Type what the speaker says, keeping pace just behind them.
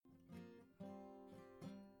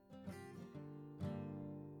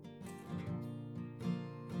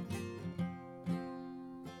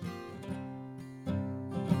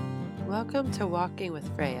Welcome to Walking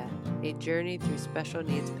with Freya, a journey through special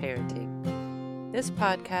needs parenting. This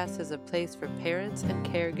podcast is a place for parents and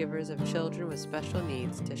caregivers of children with special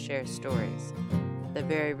needs to share stories, the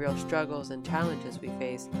very real struggles and challenges we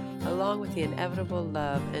face, along with the inevitable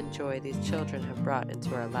love and joy these children have brought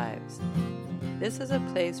into our lives. This is a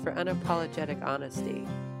place for unapologetic honesty,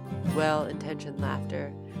 well-intentioned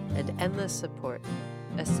laughter, and endless support.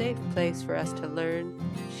 A safe place for us to learn,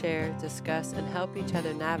 share, discuss, and help each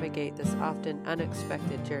other navigate this often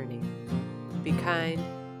unexpected journey. Be kind,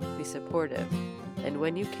 be supportive, and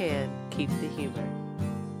when you can, keep the humor.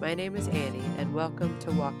 My name is Annie, and welcome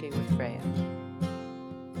to Walking with Freya.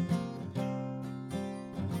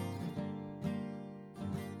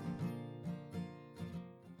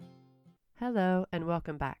 Hello, and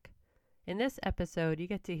welcome back. In this episode, you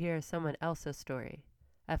get to hear someone else's story.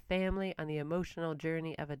 A family on the emotional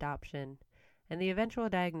journey of adoption, and the eventual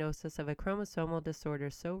diagnosis of a chromosomal disorder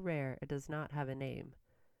so rare it does not have a name.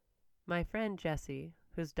 My friend Jessie,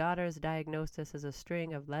 whose daughter's diagnosis is a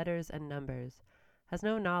string of letters and numbers, has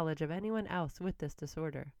no knowledge of anyone else with this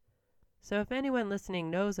disorder. So if anyone listening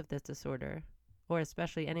knows of this disorder, or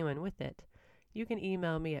especially anyone with it, you can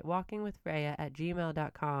email me at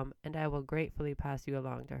walkingwithfreya@gmail.com and I will gratefully pass you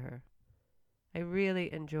along to her. I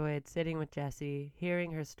really enjoyed sitting with Jessie,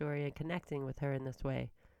 hearing her story, and connecting with her in this way.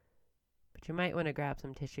 But you might want to grab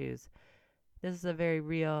some tissues. This is a very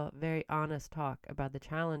real, very honest talk about the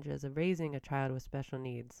challenges of raising a child with special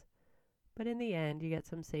needs. But in the end, you get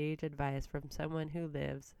some sage advice from someone who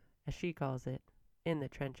lives, as she calls it, in the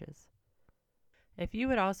trenches. If you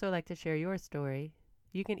would also like to share your story,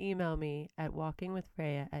 you can email me at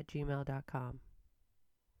walkingwithfreya@gmail.com.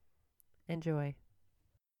 Enjoy.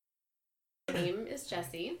 My name is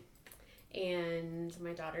Jessie, and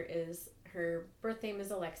my daughter her birth name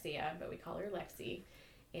is Alexia, but we call her Lexi.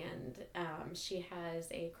 And she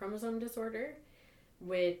has a chromosome disorder,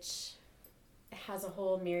 which has a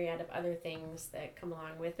whole myriad of other things that come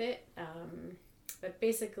along with it. But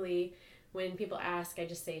basically, when people ask, I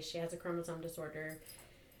just say she has a chromosome disorder,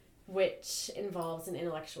 which involves an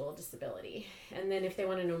intellectual disability. And then if they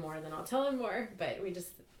want to know more, then I'll tell them more. But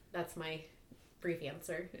that's my brief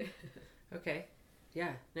answer. Okay.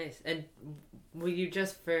 Yeah, nice. And will you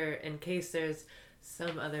in case there's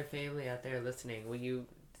some other family out there listening, will you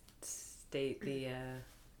state the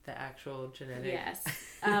actual genetic? Yes.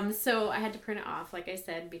 So I had to print it off, like I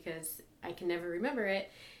said, because I can never remember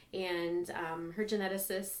it. And her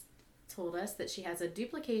geneticist told us that she has a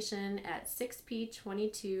duplication at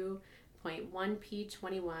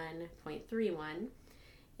 6p22.1p21.31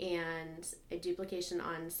 and a duplication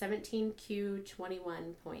on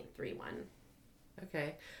 17q21.31.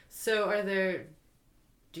 Okay. So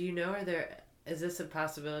is this a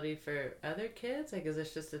possibility for other kids? Like, is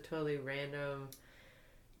this just a totally random?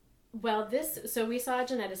 Well, so we saw a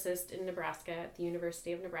geneticist in Nebraska, at the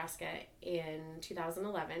University of Nebraska in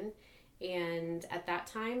 2011. And at that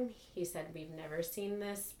time, he said, we've never seen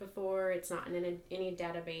this before. It's not in any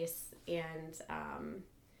database. And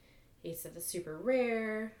he said it's super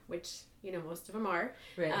rare, which, most of them are.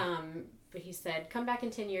 Right. But he said, come back in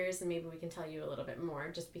 10 years and maybe we can tell you a little bit more,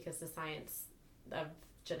 just because the science of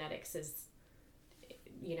genetics is,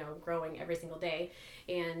 growing every single day.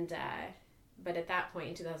 And, but at that point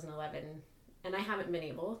in 2011, and I haven't been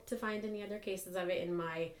able to find any other cases of it in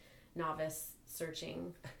my novice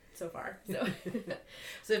searching so far. So,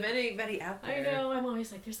 so if anybody out there, I know, I'm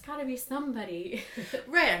always like, there's got to be somebody.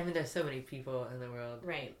 Right. I mean, there's so many people in the world.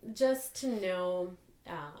 Right. Just to know,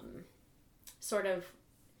 sort of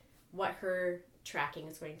what her tracking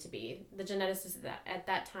is going to be. The geneticist at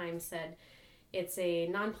that time said it's a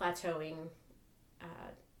non-plateauing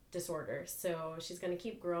disorder. So she's going to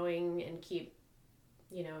keep growing and keep,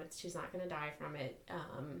 she's not going to die from it.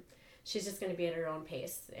 She's just going to be at her own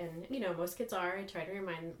pace. And, most kids are. I try to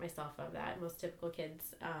remind myself of that, most typical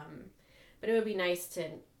kids. But it would be nice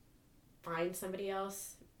to find somebody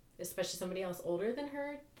else, especially somebody else older than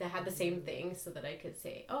her, that had the same thing, so that I could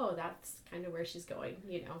say, oh, that's kind of where she's going,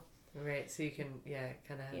 Right, so you can,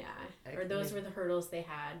 kind of... Yeah, or those were the hurdles they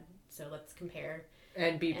had, so let's compare.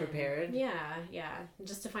 And be prepared. Yeah,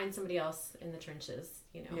 just to find somebody else in the trenches,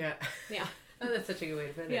 Yeah. Yeah. Oh, that's such a good way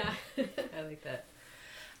to put it. Yeah. I like that.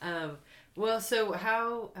 Well, so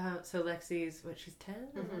so Lexi's, she's 10?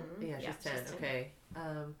 Mm-hmm. Yeah, she's 10. She's 10. Okay.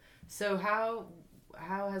 So how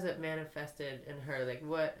has it manifested in her? Like,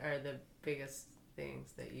 what are the biggest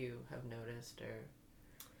things that you have noticed, or?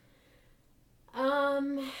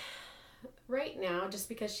 Right now, just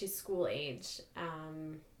because she's school age,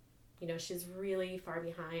 she's really far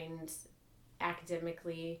behind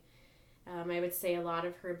academically. I would say a lot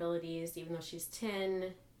of her abilities, even though she's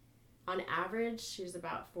 10, on average, she's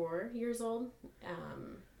about 4 years old.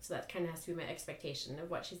 So that kind of has to be my expectation of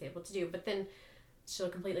what she's able to do. But then she'll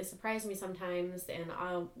completely surprise me sometimes. And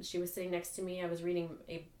she was sitting next to me. I was reading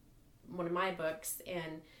one of my books,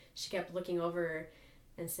 and she kept looking over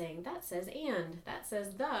and saying, that says and, that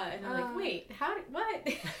says the. And I'm like, wait, what?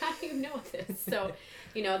 How do you know this? So,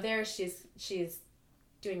 there she's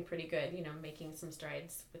doing pretty good, making some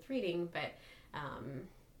strides with reading. But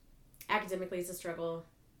academically is a struggle.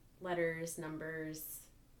 Letters, numbers,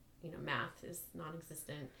 math is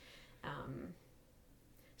non-existent.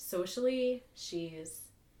 Socially,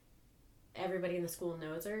 everybody in the school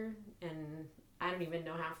knows her, and I don't even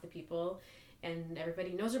know half the people, and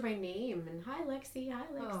everybody knows her by name, and hi Lexi,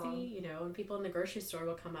 and people in the grocery store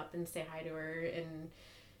will come up and say hi to her, and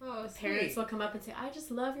parents will come up and say, I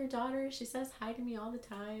just love your daughter, she says hi to me all the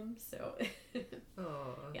time. So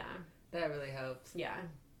yeah, that really helps. Yeah.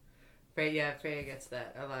 Freya gets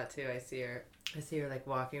that a lot too. I see her like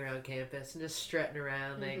walking around campus and just strutting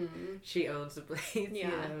around like she owns the place.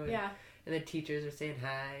 And the teachers are saying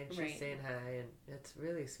hi and she's saying hi, and it's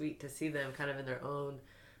really sweet to see them kind of in their own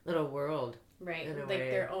little world. Right. Like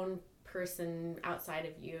their own person outside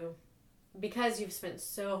of you, because you've spent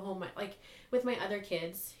so much, like with my other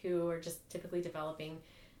kids who are just typically developing,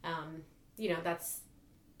 that's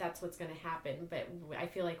what's going to happen. But I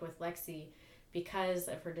feel like with Lexi, because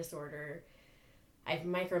of her disorder, I've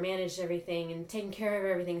micromanaged everything and taken care of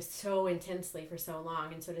everything so intensely for so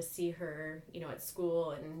long. And so to see her, at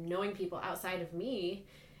school and knowing people outside of me,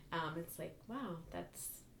 it's like, wow,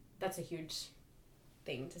 that's a huge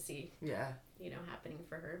thing to see. Yeah. Happening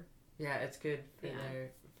for her. Yeah, it's good for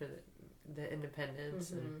the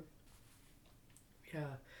independence. And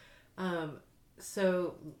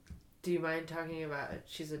so do you mind talking about,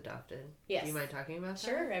 she's adopted? Yes. Do you mind talking about that?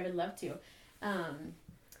 Sure, I would love to.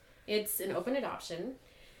 It's an open adoption,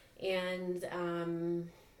 and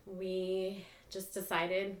we just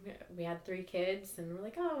decided, we had 3 kids, and we're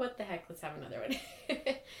like, oh, what the heck, let's have another one.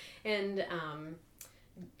 And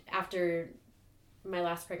after my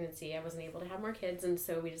last pregnancy, I wasn't able to have more kids, and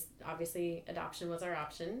so we just, obviously, adoption was our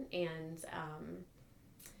option, and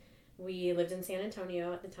we lived in San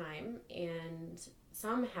Antonio at the time, and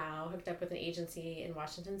somehow hooked up with an agency in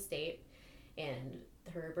Washington State, and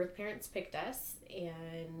her birth parents picked us,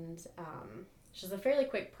 and it was a fairly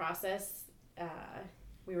quick process.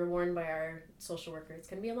 We were warned by our social worker, it's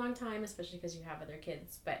going to be a long time, especially because you have other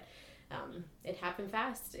kids, but it happened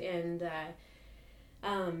fast. And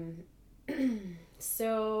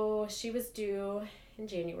so she was due in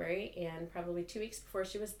January, and probably 2 weeks before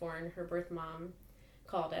she was born, her birth mom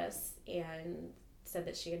called us and said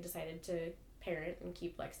that she had decided to parent and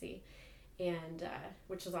keep Lexi, and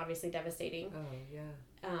which was obviously devastating. Oh yeah.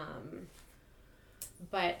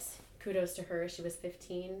 But kudos to her. She was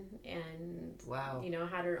 15 and wow.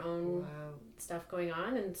 Had her own stuff going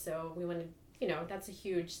on, and so we wanted, that's a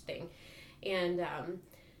huge thing. And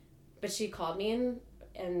but she called me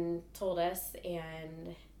and told us,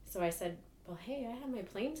 and so I said, well, hey, I have my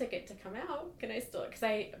plane ticket to come out. Can I still, because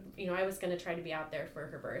I was going to try to be out there for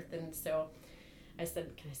her birth, and so I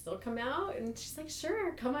said, can I still come out? And she's like,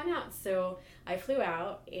 sure, come on out. So I flew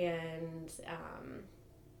out and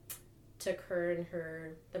took her and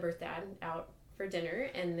the birth dad out for dinner.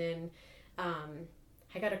 And then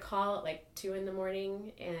I got a call at like 2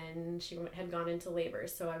 a.m, and she had gone into labor.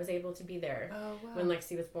 So I was able to be there when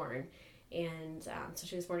Lexi was born. And so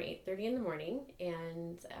she was born at 8:30 in the morning,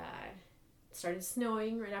 and it started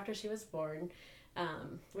snowing right after she was born.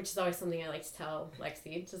 Which is always something I like to tell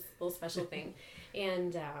Lexi, just a little special thing.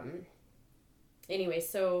 And anyway,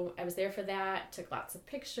 so I was there for that, took lots of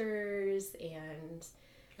pictures, and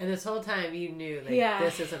this whole time you knew,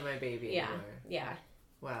 this isn't my baby anymore. Yeah.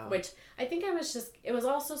 Wow. Which I think it was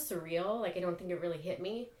also surreal, like I don't think it really hit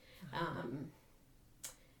me.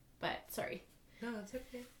 But sorry. No, it's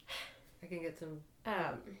okay. I can get some...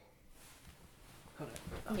 Hold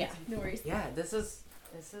on. Yeah, no worries. Yeah, this is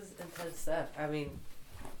intense stuff. I mean,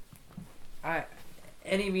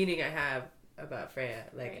 any meeting I have about Freya,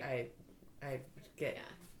 like I go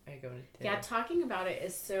into tears. Yeah, talking about it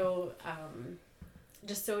is so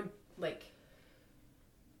just so like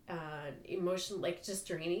emotional, like just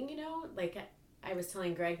draining, like I was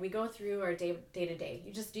telling Greg, we go through our day to day.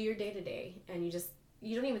 You just do your day to day, and you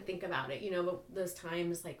don't even think about it, but those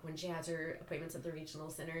times like when she has her appointments at the regional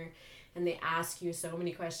center and they ask you so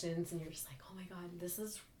many questions and you're just like, oh my God, this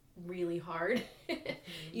is really hard,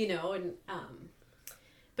 and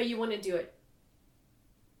but you want to do it.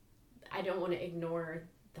 I don't want to ignore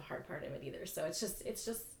the hard part of it either. So it's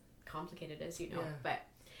just complicated, as you know. Yeah. But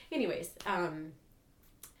anyways,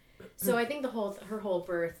 so I think her whole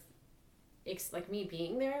birth like me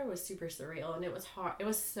being there was super surreal, and it was hard. It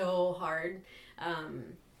was so hard,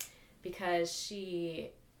 because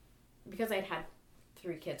I'd had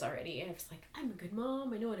 3 kids already. I was like, I'm a good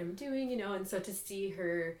mom. I know what I'm doing, you know. And so to see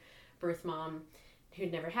her birth mom,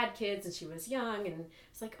 who'd never had kids, and she was young, and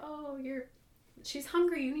it's like, oh, she's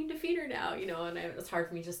hungry. You need to feed her now, you know. And it was hard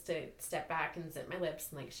for me just to step back and zip my lips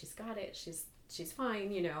and like, she's got it. She's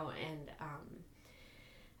fine, you know.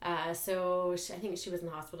 And so I think she was in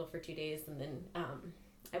the hospital for 2 days, and then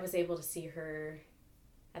I was able to see her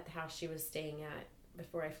at the house she was staying at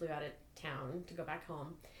before I flew out of town to go back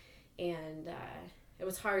home. And it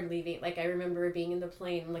was hard leaving. Like, I remember being in the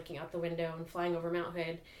plane, looking out the window and flying over Mount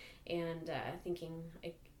Hood, and thinking,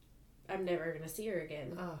 like, I'm never going to see her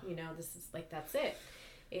again. Oh. You know, this is, like, that's it.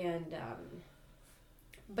 And,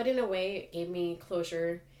 but in a way, it gave me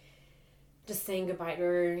closure, just saying goodbye to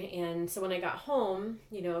her. And so when I got home,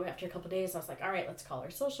 you know, after a couple of days, I was like, all right, let's call our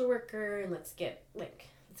social worker, and let's get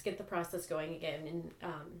the process going again. And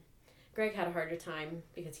Greg had a harder time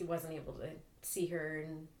because he wasn't able to see her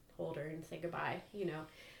and hold her and say goodbye, you know.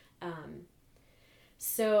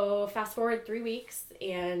 So fast forward 3 weeks,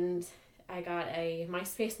 and I got a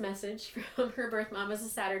MySpace message from her birth mom. It was a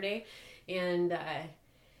Saturday, and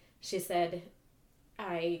she said,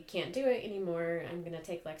 I can't do it anymore. I'm going to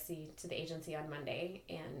take Lexi to the agency on Monday,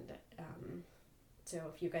 and so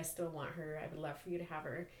if you guys still want her, I would love for you to have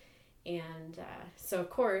her. And so, of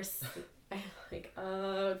course, I'm like,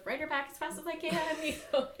 write her back as fast as I can, you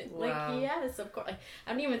know. Wow. Like, yes, of course.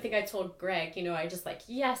 I don't even think I told Greg, you know. I just like,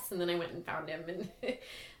 yes, and then I went and found him.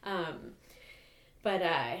 And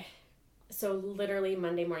so literally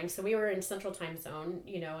Monday morning, so we were in Central Time Zone,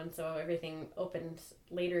 you know, and so everything opened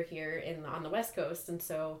later here on the West Coast. And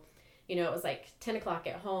so, you know, it was like 10 o'clock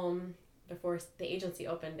at home before the agency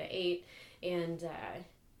opened at 8. And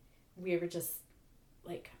we were just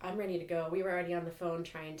like, I'm ready to go. We were already on the phone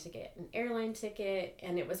trying to get an airline ticket.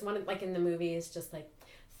 And it was one of, like in the movies, just like,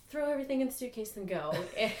 throw everything in the suitcase and go.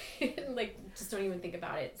 And like, just don't even think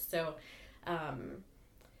about it. So,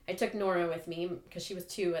 I took Nora with me because she was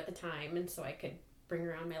 2 at the time, and so I could bring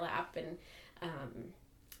her on my lap. And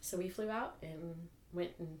so we flew out and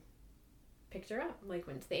went and picked her up, like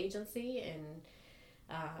went to the agency, and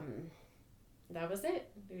that was it.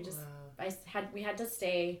 We just, wow. We had to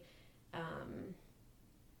stay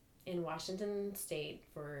in Washington State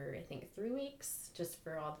for, I think, 3 weeks, just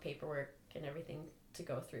for all the paperwork and everything to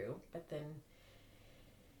go through. But then,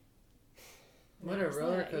 what a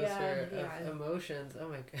roller coaster of emotions. Oh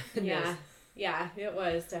my goodness. Yeah, it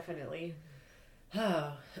was definitely.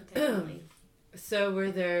 Oh. Definitely. So were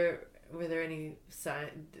there any signs?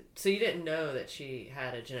 So you didn't know that she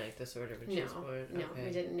had a genetic disorder when she was born? No, okay.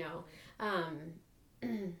 We didn't know.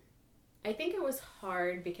 I think it was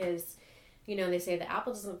hard because, you know, they say the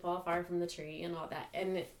apple doesn't fall far from the tree and all that.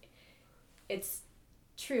 And it's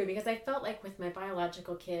true, because I felt like with my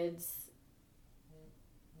biological kids,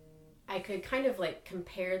 I could kind of like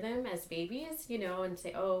compare them as babies, you know, and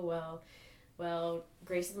say, oh, well,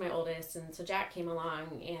 Grace is my oldest, and so Jack came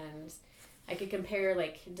along, and I could compare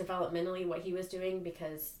like developmentally what he was doing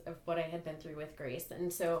because of what I had been through with Grace.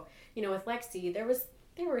 And so, you know, with Lexi, there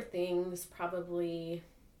were things probably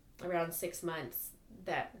around 6 months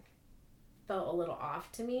that felt a little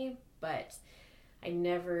off to me, but I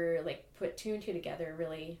never like put 2 and 2 together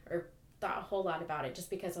really, or thought a whole lot about it, just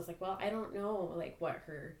because I was like, well, I don't know like what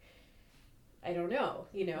I don't know,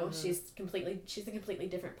 you know. Mm-hmm. She's a completely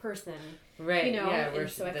different person, right? You know, yeah, and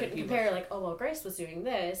so I couldn't compare like, oh well, Grace was doing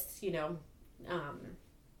this, you know.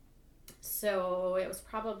 So it was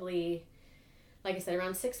probably, like I said,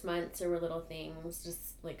 around 6 months. There were little things,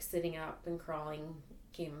 just like sitting up and crawling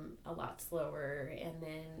came a lot slower, and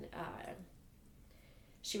then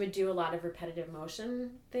she would do a lot of repetitive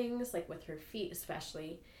motion things, like with her feet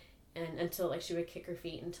especially, and until like she would kick her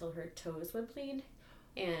feet until her toes would bleed.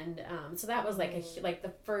 And so that was like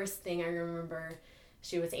the first thing I remember.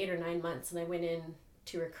 She was 8 or 9 months, and I went in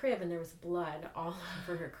to her crib, and there was blood all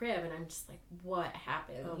over her crib, and I'm just like, what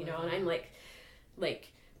happened? You know, and I'm like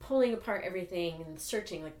pulling apart everything and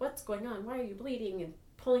searching, like, what's going on? Why are you bleeding? And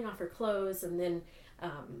pulling off her clothes, and then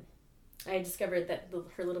I discovered that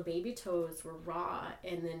her little baby toes were raw,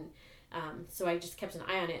 and then so I just kept an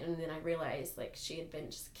eye on it, and then I realized like she had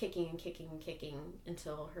been just kicking and kicking and kicking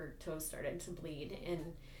until her toes started to bleed.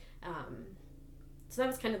 And so that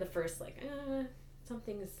was kind of the first like,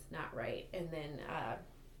 something's not right. And then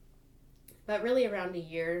but really around a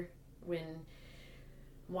year, when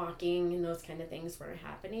walking and those kind of things weren't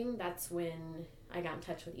happening, that's when I got in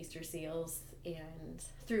touch with Easter Seals and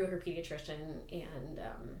through her pediatrician, and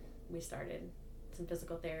we started some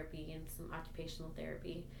physical therapy and some occupational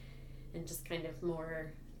therapy. and just kind of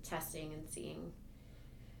more testing and seeing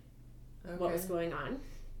Okay. what was going on.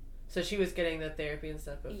 So she was getting the therapy and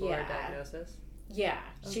stuff before diagnosis? Yeah,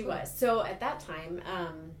 she cool. was. So at that time,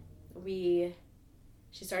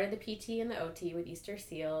 she started the PT and the OT with Easter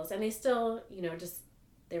Seals, and they still,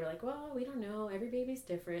 they were like, well, we don't know, every baby's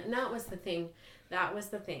different. And that was the thing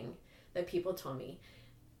that people told me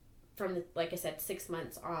from, like I said, 6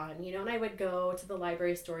 months on, and I would go to the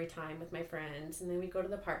library story time with my friends, and then we'd go to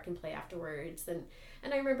the park and play afterwards. And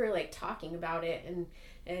I remember like talking about it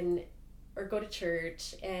and or go to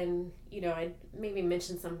church, and I'd maybe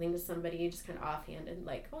mention something to somebody just kind of offhand, and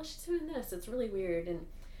like, oh, she's doing this, it's really weird. And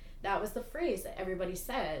that was the phrase that everybody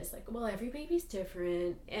says, like, well, every baby's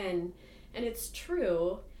different, and it's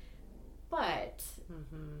true, but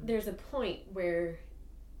there's a point where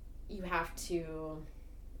you have to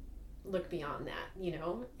look beyond that,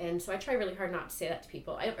 and so I try really hard not to say that to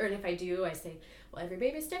people, or if I do, I say, well, every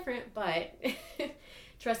baby's different, but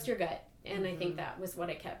trust your gut. And I think that was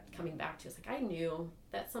what I kept coming back to. It's like, I knew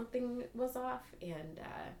that something was off. And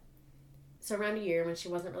so around a year, when she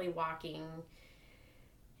wasn't really walking,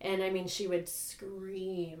 and I mean, she would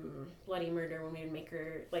scream bloody murder when we would make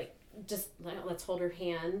her, like, just let's hold her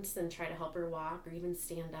hands and try to help her walk or even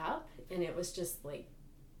stand up. And it was just like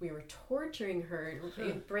we were torturing her, and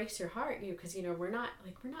it breaks your heart, because we're not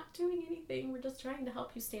doing anything. We're just trying to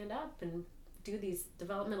help you stand up and do these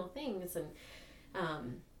developmental things. And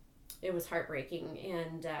it was heartbreaking.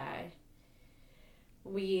 And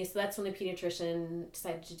so that's when the pediatrician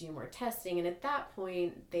decided to do more testing. And at that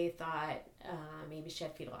point, they thought maybe she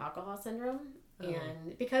had fetal alcohol syndrome.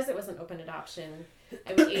 And because it was an open adoption,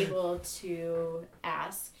 I was able to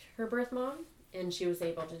ask her birth mom, and she was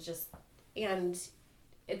able to and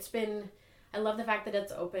I love the fact that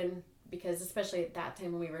it's open, because especially at that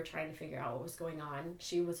time when we were trying to figure out what was going on,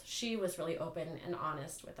 she was really open and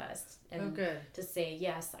honest with us. And to say,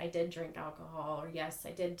 yes, I did drink alcohol, or yes,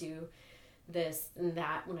 I did do this and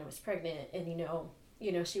that when I was pregnant. And,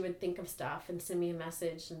 she would think of stuff and send me a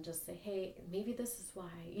message and just say, hey, maybe this is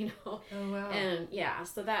why, Oh, wow. And yeah,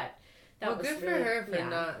 so that well, was good really, for her for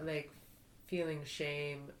not like feeling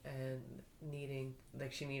shame and needing,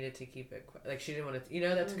 like, she needed to keep it like she didn't want to,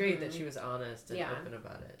 that's great that she was honest and open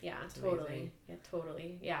about it. Yeah, totally. Yeah,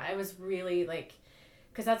 totally. Yeah, I was really like,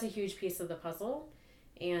 because that's a huge piece of the puzzle,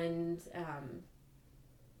 and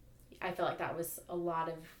I felt like that was a lot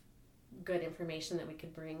of good information that we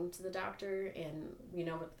could bring to the doctor. And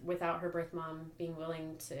without her birth mom being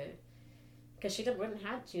willing to, because she didn't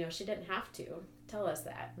have to tell us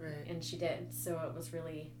that, right. And she did. So it was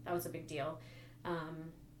really, that was a big deal.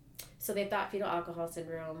 So they thought fetal alcohol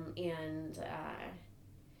syndrome, and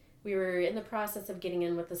we were in the process of getting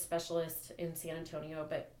in with a specialist in San Antonio,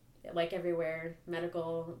 but like everywhere,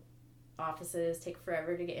 medical offices take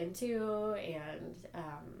forever to get into, and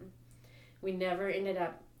we never ended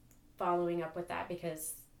up following up with that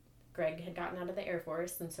because Greg had gotten out of the Air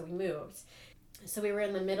Force, and so we moved. So we were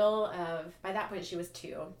in the middle of, by that point she was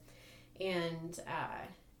 2, and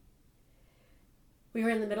we were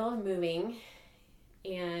in the middle of moving,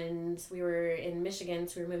 and we were in Michigan,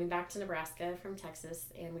 so we were moving back to Nebraska from Texas,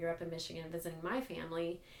 and we were up in Michigan visiting my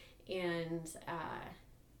family, and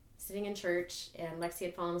sitting in church, and Lexi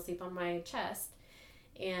had fallen asleep on my chest,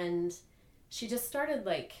 and she just started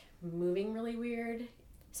like moving really weird.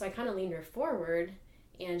 So I kind of leaned her forward,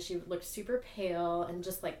 and she looked super pale and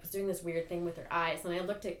just like was doing this weird thing with her eyes. And I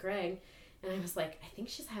looked at Greg, and I was like, I think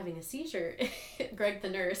she's having a seizure. Greg, the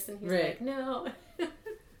nurse, and he's like, no.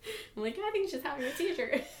 I'm like, I think she's having a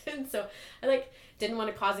seizure. And so I like didn't want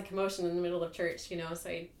to cause a commotion in the middle of church, so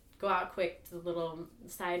I go out quick to the little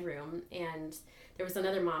side room, and there was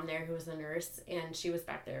another mom there who was a nurse, and she was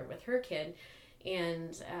back there with her kid.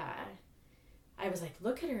 And I was like,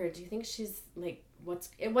 look at her. Do you think she's like,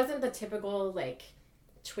 it wasn't the typical like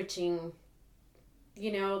twitching,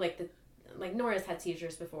 like Nora's had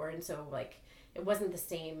seizures before. And so like, it wasn't the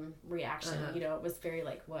same reaction, it was very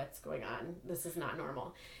like, what's going on? This is not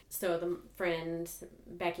normal. So the friend,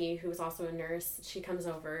 Becky, who was also a nurse, she comes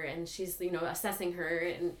over, and she's, assessing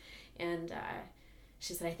her, and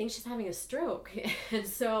she said, I think she's having a stroke. And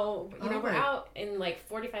so, we're out in like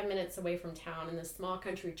 45 minutes away from town in this small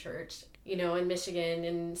country church, in Michigan.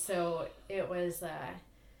 And so it was,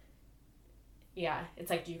 it's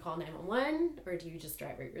like, do you call 911 or do you just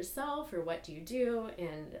drive her yourself, or what do you do?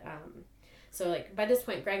 And, so like by this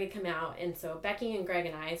point, Greg had come out, and so Becky and Greg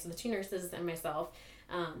and I, so the 2 nurses and myself,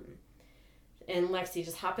 and Lexi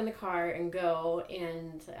just hop in the car and go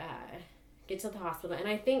and get to the hospital. And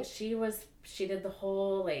I think she did the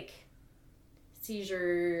whole like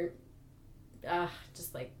seizure,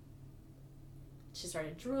 just like she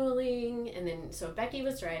started drooling, and then so Becky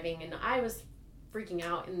was driving and I was freaking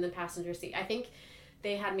out in the passenger seat. I think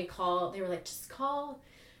they had me call. They were like, just call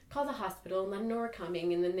the hospital and let them know we're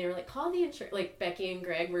coming. And then they were like, call the insurance. Like Becky and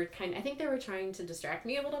Greg were I think they were trying to distract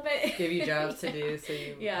me a little bit. Give you jobs to do, so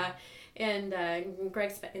you. Yeah. And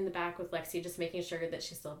Greg's in the back with Lexi, just making sure that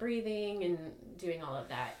she's still breathing and doing all of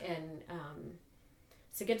that. And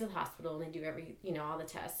so get to the hospital and they do all the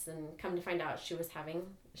tests, and come to find out she was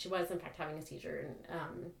in fact having a seizure.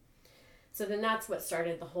 And so then that's what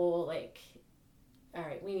started the whole, like, all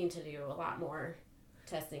right, we need to do a lot more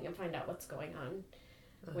testing and find out what's going on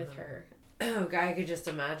with her. Oh, God, I could just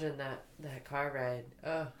imagine that car ride.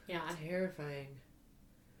 Oh, yeah, terrifying.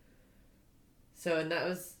 So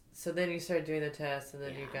then you started doing the test, and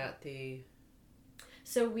then you got the.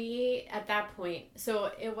 So we at that point,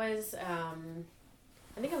 so it was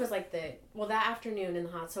I think it was like that afternoon in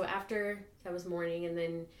the hospital. So after that was morning, and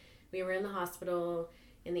then we were in the hospital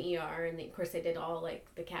in the ER, and of course they did all like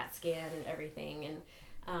the CAT scan and everything, and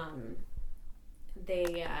I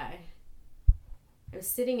was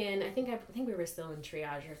sitting in. I think we were still in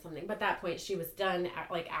triage or something, but at that point she was done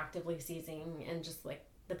like actively seizing, and just like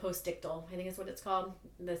the postictal, I think is what it's called,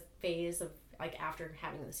 the phase of like after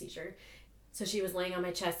having the seizure. So she was laying on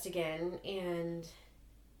my chest again, and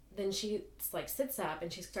then she like sits up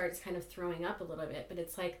and she starts kind of throwing up a little bit, but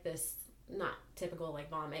it's like this not typical like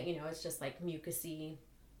vomit, it's just like mucousy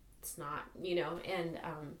snot, and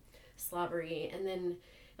slobbery. And then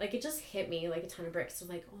like it just hit me like a ton of bricks. So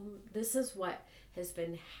like, oh, this is what has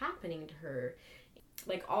been happening to her.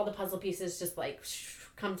 Like all the puzzle pieces just like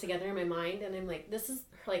come together in my mind, and I'm like, this is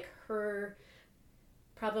like her,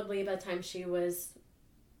 probably by the time she was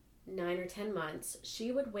 9 or 10 months,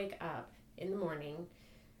 she would wake up in the morning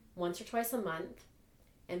once or twice a month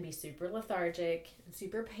and be super lethargic and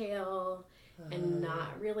super pale and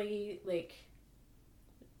not really like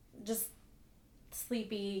just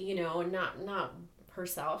sleepy, not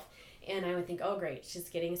herself. And I would think, oh great, she's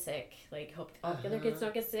getting sick, like hope all the other kids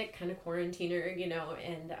don't get sick, kind of quarantine her,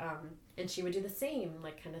 and she would do the same,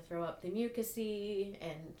 like kind of throw up the mucousy,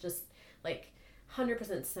 and just like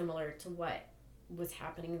 100% similar to what was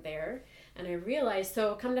happening there. And I realized,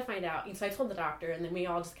 so come to find out, so I told the doctor, and then we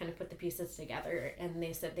all just kind of put the pieces together, and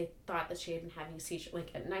they said they thought that she had been having seizures, like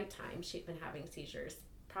at nighttime she'd been having seizures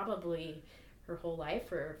probably her whole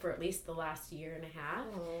life, or for at least the last year and a half.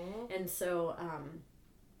 Aww. And so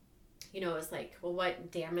it was like, well,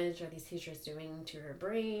 what damage are these seizures doing to her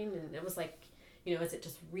brain? And it was like, is it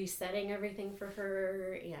just resetting everything for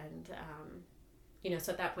her? And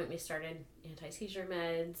so at that point we started anti-seizure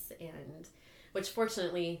meds, and which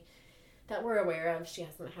fortunately that we're aware of, she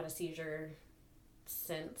hasn't had a seizure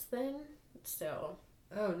since then. So.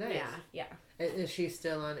 Oh, nice. Yeah. Is she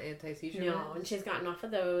still on anti-seizure meds? No, and she's gotten off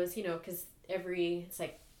of those, because it's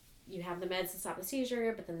like you have the meds to stop the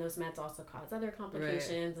seizure, but then those meds also cause other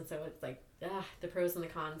complications. Right. And so it's like, the pros and the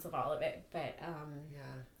cons of all of it. But,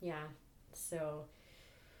 yeah. So,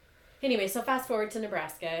 anyway, so fast forward to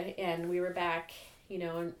Nebraska, and we were back,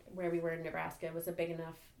 where we were in Nebraska was a big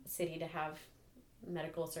enough city to have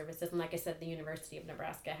medical services. And like I said, the University of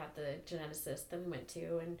Nebraska had the geneticist that we went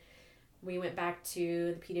to, and we went back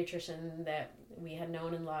to the pediatrician that we had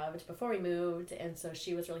known and loved before we moved. And so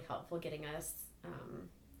she was really helpful getting us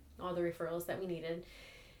all the referrals that we needed.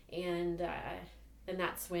 And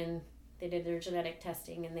that's when they did their genetic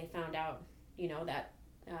testing, and they found out, that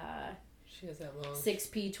she has that long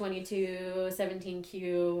 6P22,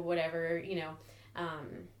 17Q, whatever,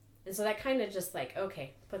 and so that kind of just like,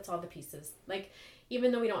 okay, puts all the pieces. Like,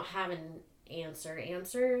 even though we don't have an answer,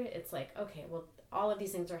 it's like, okay, well, all of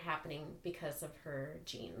these things are happening because of her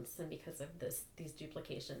genes and because of these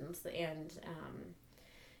duplications. And,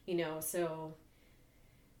 so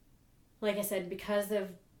like I said, because of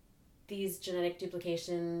these genetic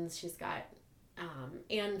duplications, she's got,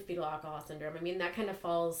 and fetal alcohol syndrome. I mean, that kind of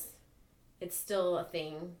falls, it's still a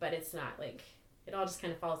thing, but it's not like, it all just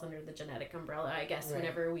kind of falls under the genetic umbrella, I guess, right.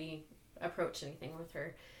 Whenever we approach anything with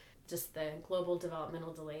her. Just the global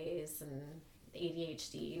developmental delays and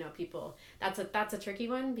ADHD, people, that's a tricky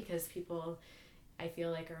one, because people, I feel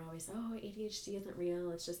like, are always, oh, ADHD isn't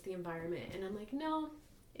real, it's just the environment. And I'm like, no,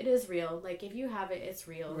 it is real. Like, if you have it, it's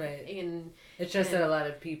real. Right. And it's just that a lot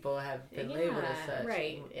of people have been labeled as such.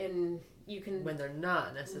 Right. And you can, when they're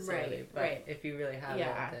not necessarily, right, but right. If you really have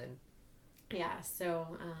it, then. Yeah,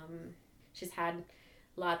 so she's had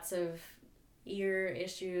lots of ear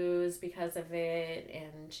issues because of it,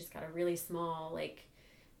 and she's got a really small, like,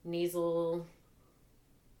 nasal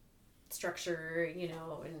structure,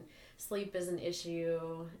 and sleep is an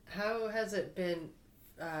issue. How has it been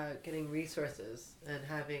getting resources and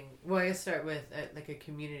having, well, I guess start with like a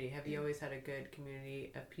community. Have you always had a good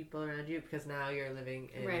community of people around you? Because now you're living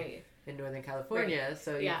in Northern California,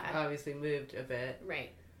 so you've obviously moved a bit.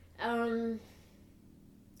 Right. Are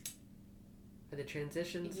the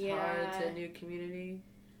transitions hard to a new community?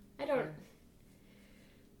 I don't...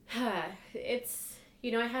 It's,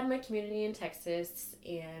 I had my community in Texas,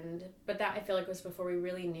 but that I feel like was before we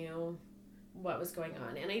really knew what was going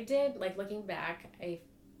on. And I did, like, looking back, I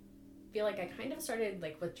feel like I kind of started,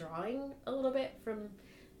 like, withdrawing a little bit from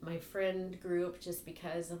my friend group just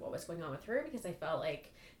because of what was going on with her, because I felt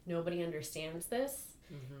like nobody understands this.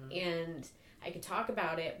 Mm-hmm. And I could talk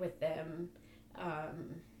about it with them,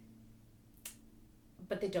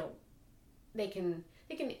 but they don't. They can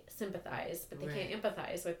sympathize, but they can't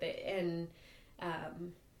empathize with it. And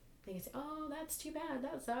they can say, "Oh, that's too bad.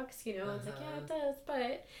 That sucks." It's like, yeah, it does.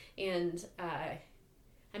 But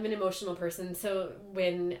I'm an emotional person, so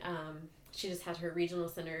when she just had her regional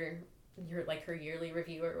center, her yearly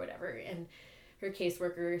review or whatever, and her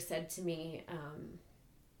caseworker said to me,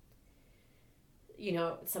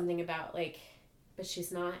 something about like, but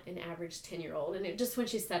she's not an average 10-year-old. And it just, when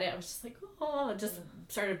she said it, I was just like, oh, just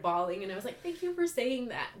started bawling. And I was like, thank you for saying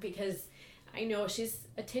that, because I know she's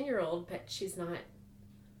a 10-year-old, but she's not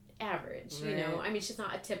average, right. I mean, she's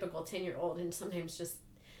not a typical 10-year-old. And sometimes just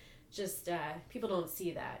people don't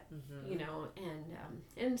see that, mm-hmm.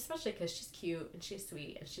 And especially because she's cute and she's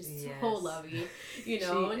sweet and she's so lovey,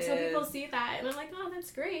 and so people see that and I'm like, oh,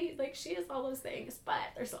 that's great. Like, she is all those things, but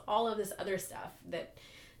there's all of this other stuff that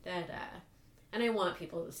and I want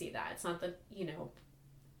people to see that. It's not that,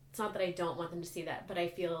 it's not that I don't want them to see that, but I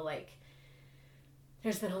feel like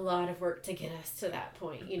there's been a lot of work to get us to that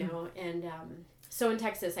point, and so in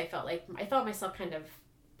Texas, I felt myself kind of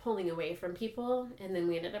pulling away from people, and then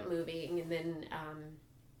we ended up moving, and then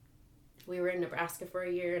we were in Nebraska for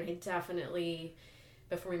a year, and I definitely,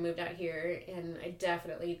 before we moved out here, and I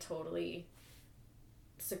definitely totally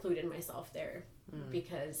secluded myself there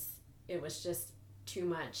because it was just too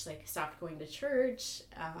much. Like, stopped going to church,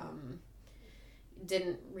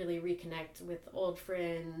 didn't really reconnect with old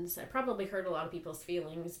friends. I probably hurt a lot of people's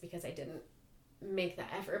feelings because I didn't make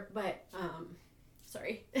that effort, but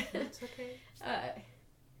sorry. That's okay.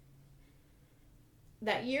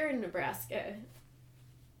 That year in Nebraska,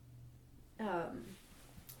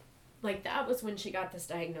 that was when she got this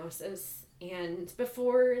diagnosis. And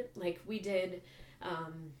before, we did,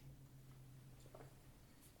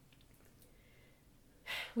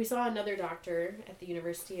 we saw another doctor at the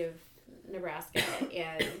University of Nebraska,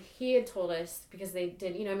 and he had told us, because they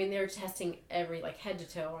did, they were testing every, head to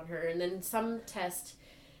toe on her, and then some test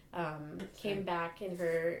came back in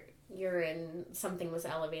her urine, something was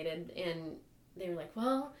elevated, and they were like,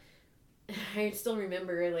 well, I still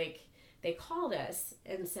remember, they called us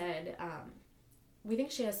and said, we think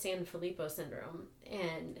she has Sanfilippo syndrome.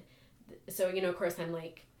 And so, of course, I'm,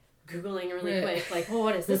 Googling really quick, well,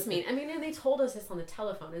 what does this mean? I mean, and they told us this on the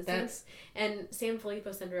telephone. And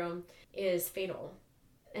Sanfilippo syndrome is fatal.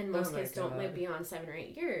 And most kids don't live beyond 7 or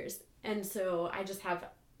 8 years. And so I just have,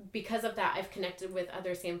 because of that, I've connected with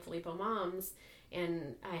other Sanfilippo moms.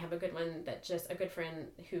 And I have a good friend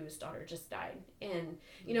whose daughter just died. And,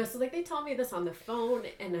 so they tell me this on the phone,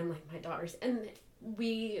 and I'm like, my daughter's, and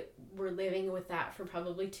we were living with that for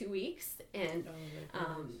probably 2 weeks. And,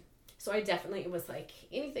 so I definitely was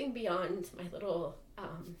anything beyond my little,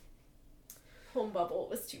 home bubble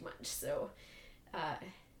was too much. So,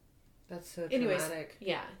 that's so anyways, traumatic.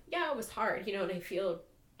 Yeah, it was hard, and I feel,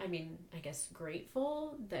 I guess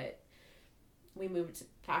grateful that we moved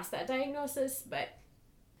past that diagnosis, but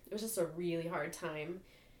it was just a really hard time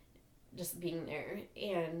just being there.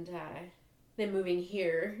 And then moving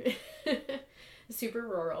here, super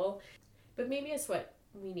rural, but maybe it's what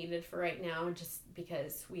we needed for right now, just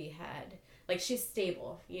because we had, she's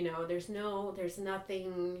stable, there's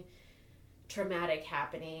nothing traumatic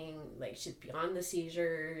happening, she's beyond the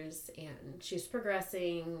seizures, and she's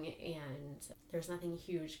progressing, and there's nothing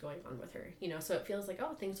huge going on with her, so it feels like,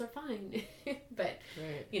 oh, things are fine. But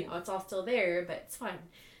it's all still there, but it's fine.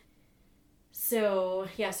 So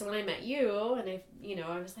so when I met you, and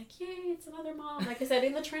I was like, yay, it's another mom, like I said,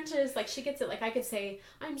 in the trenches, she gets it. I could say,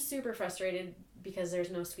 I'm super frustrated because there's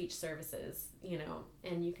no speech services,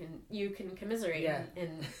 and you can commiserate,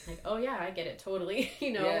 and oh yeah, I get it totally,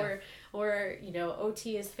 or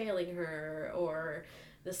OT is failing her, or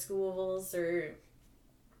the schools are,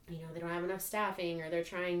 they don't have enough staffing, or they're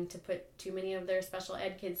trying to put too many of their special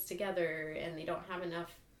ed kids together, and they don't have enough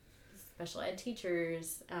special ed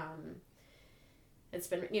teachers. It's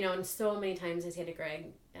been, and so many times I say to Greg,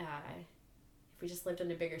 if we just lived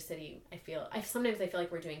in a bigger city, sometimes I feel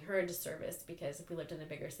like we're doing her a disservice, because if we lived in a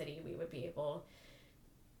bigger city, we would be able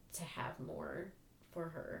to have more for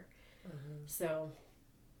her. So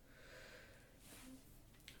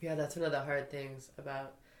yeah, that's one of the hard things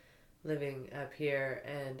about living up here.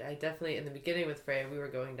 And I definitely, in the beginning with Freya, we were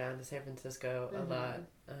going down to San Francisco a lot,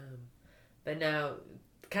 but now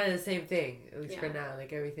kind of the same thing, at least for now.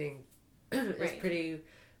 Like everything is pretty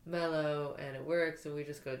mellow and it works, and we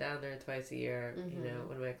just go down there twice a year. You know,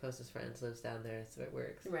 one of my closest friends lives down there, so it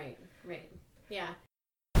works. Right. Yeah.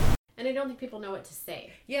 And I don't think people know what to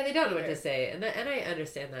say. Yeah, they don't know what to say, and I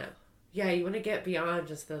understand that. Yeah, you want to get beyond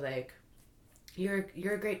just the like, you're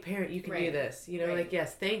a great parent, you can do this. You know, like,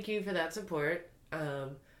 yes, thank you for that support,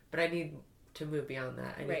 but I need to move beyond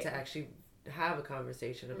that. I need to actually have a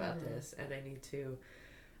conversation about this, and I need to,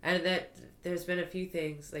 and that there's been a few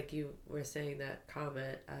things, like you were saying, that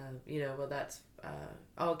comment, you know, well, that's,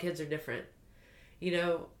 all kids are different. You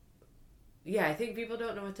know, yeah, I think people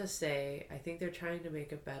don't know what to say. I think they're trying to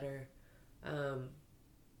make it better.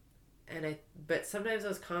 But sometimes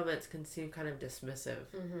those comments can seem kind of dismissive,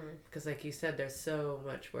 because like you said, there's so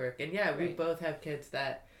much work. And yeah, we both have kids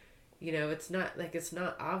that, you know, it's not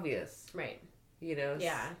obvious. Right. You know?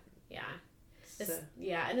 Yeah. So.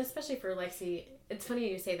 Yeah. And especially for Lexi, it's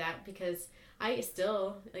funny you say that, because I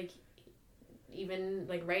still, like, even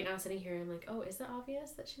like right now sitting here, I'm like, oh, is it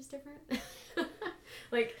obvious that she's different?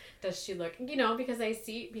 Like, does she look, you know, because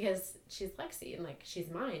she's Lexi, and like, she's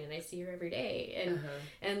mine, and I see her every day. And,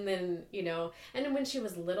 and then, you know, and then when she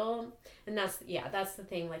was little, and that's the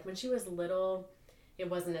thing. Like, when she was little, it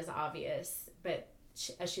wasn't as obvious, but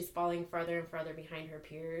as she's falling farther and farther behind her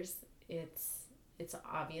peers, it's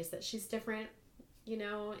obvious that she's different, you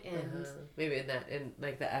know, and maybe in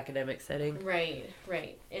like the academic setting.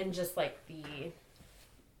 Right. And just like the,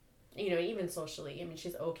 you know, even socially, I mean,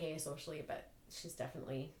 she's okay socially, but she's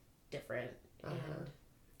definitely different.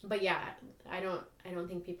 But yeah, I don't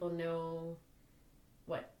think people know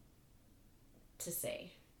what to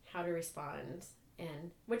say, how to respond,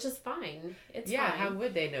 and which is fine. It's fine. How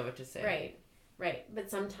would they know what to say? Right. But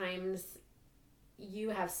sometimes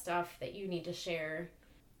you have stuff that you need to share,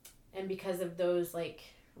 and because of those like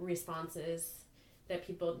responses that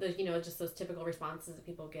people, you know, just those typical responses that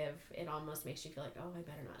people give, it almost makes you feel like, oh, I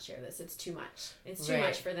better not share this. It's too much. It's too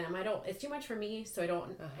much for them. It's too much for me, so I don't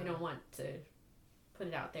want to put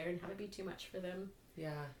it out there and have it be too much for them.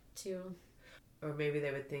 Yeah. Too. Or maybe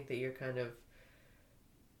they would think that you're kind of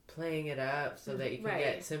playing it up so that you can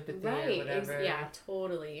get sympathy or whatever. Yeah,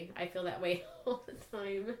 totally. I feel that way all the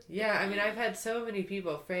time. Yeah, I mean, I've had so many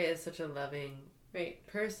people. Freya is such a loving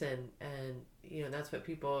person, and you know, that's what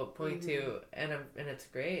people point to, and it's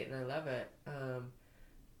great, and I love it.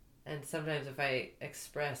 And sometimes if I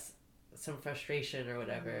express some frustration or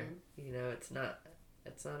whatever, you know, it's not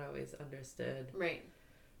always understood. Right.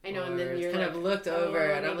 I know, and then you're kind of looked over,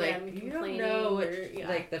 and I'm like, you don't know what,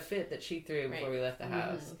 like the fit that she threw before we left the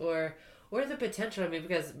house, or the potential. I mean,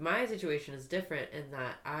 because my situation is different in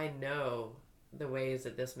that I know the ways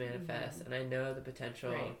that this manifests, and I know the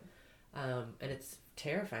potential. And it's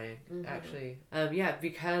terrifying, actually.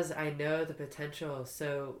 Because I know the potential,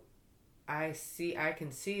 so I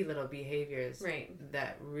can see little behaviors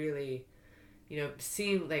that really, you know,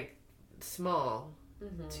 seem like small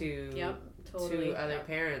to other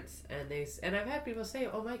parents, and I've had people say,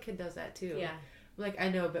 "Oh, my kid does that too." Yeah. I'm like, I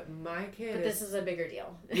know, but my kid. But this is a bigger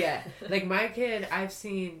deal. Yeah, like my kid, I've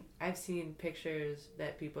seen pictures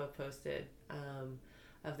that people have posted.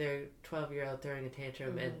 Of their 12-year-old throwing a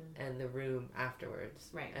tantrum and the room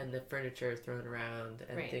afterwards. Right. And the furniture thrown around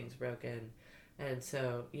and things broken. And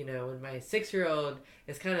so, you know, when my 6-year-old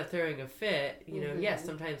is kind of throwing a fit, you know, yes,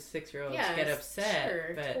 sometimes 6-year-olds get upset.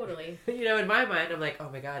 Sure, but, totally. You know, in my mind, I'm like,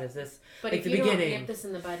 oh my God, is this but like the beginning? But if you don't nip this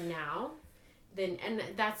in the bud now, then, and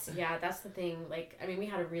that's the thing. Like, I mean, we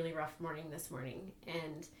had a really rough morning this morning,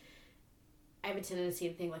 and I have a tendency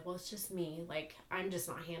to think like, well, it's just me. Like, I'm just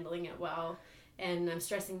not handling it well. And I'm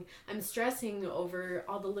stressing over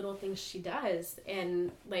all the little things she does,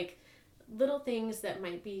 and like little things that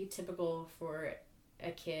might be typical for a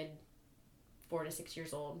kid 4 to 6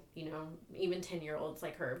 years old, you know, even 10-year-olds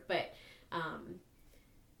like her. But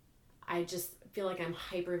I just feel like I'm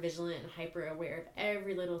hyper vigilant and hyper aware of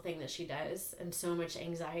every little thing that she does, and so much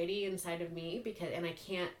anxiety inside of me and I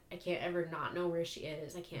can't ever not know where she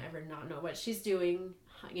is. I can't ever not know what she's doing.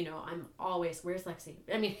 You know, I'm always, where's Lexi?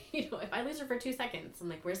 I mean, you know, if I lose her for 2 seconds, I'm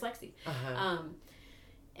like, where's Lexi?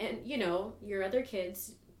 And you know, your other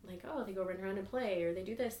kids, like, oh, they go run around and play, or they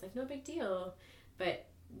do this, like, no big deal. But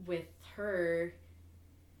with her,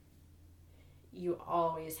 you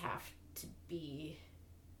always have to be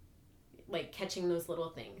like catching those little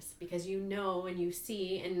things, because you know and you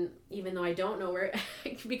see, and even though I don't know where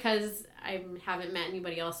because I haven't met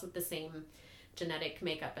anybody else with the same genetic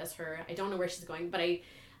makeup as her, I don't know where she's going, but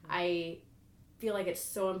I feel like it's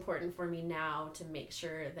so important for me now to make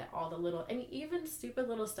sure that all the little, I mean, even stupid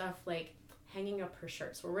little stuff like hanging up her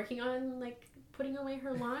shirts. We're working on like putting away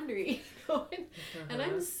her laundry, and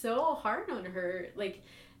I'm so hard on her. Like,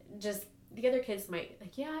 just the other kids might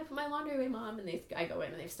like, yeah, I put my laundry away, Mom, and I go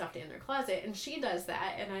in and they've stuffed it in their closet, and she does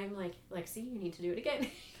that, and I'm like, Lexi, you need to do it again,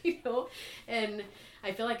 and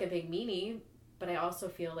I feel like a big meanie, but I also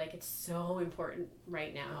feel like it's so important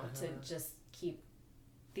right now to just keep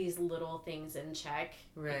these little things in check,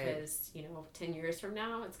 because 10 years from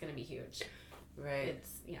now it's going to be huge.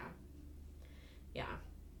 It's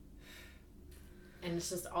and it's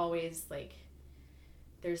just always like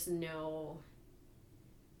there's no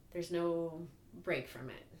break from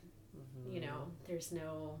it.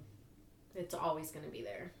 It's always going to be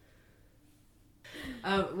there.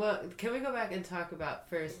 Well, can we go back and talk about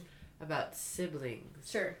siblings?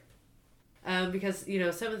 Sure. Because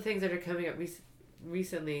some of the things that are coming up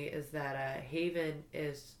recently is that Haven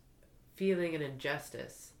is feeling an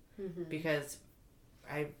injustice, because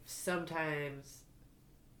I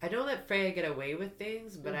don't let Freya get away with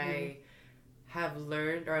things, but I have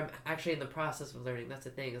learned, or I'm actually in the process of learning. That's the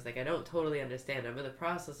thing, is like I don't totally understand. I'm in the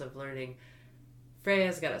process of learning.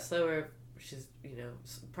 Freya's got a slower, she's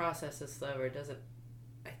process is slower, doesn't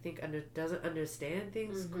understand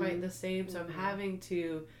things quite the same. So I'm having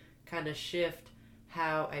to kind of shift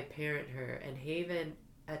how I parent her, and Haven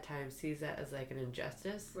at times sees that as like an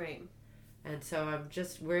injustice. Right. And so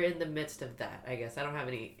we're in the midst of that, I guess. I don't have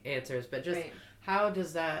any answers, but just how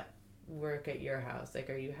does that work at your house? Like,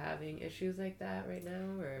 are you having issues like that right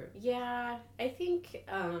now, or? Yeah, I think,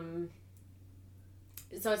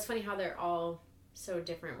 so it's funny how they're all so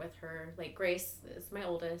different with her. Like, Grace is my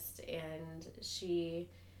oldest, and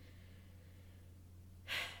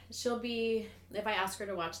she'll be, if I ask her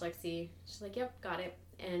to watch Lexi, she's like, yep, got it.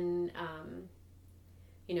 And,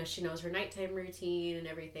 she knows her nighttime routine and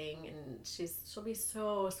everything, and she'll be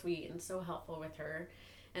so sweet and so helpful with her.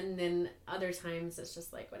 And then other times it's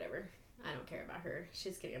just like, whatever, I don't care about her.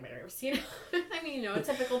 She's getting on my nerves, I mean, a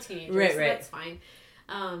typical teenager, so that's fine.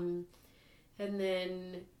 And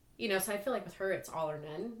then, so I feel like with her, it's all or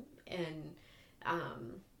none. And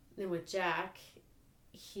then with Jack,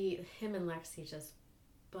 him and Lexi just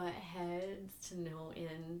butt heads to no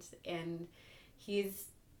end. And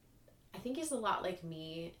I think he's a lot like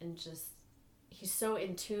me, and just he's so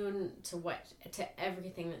in tune to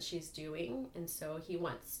everything that she's doing, and so he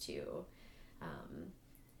wants to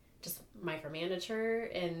just micromanage her,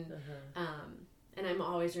 and and I'm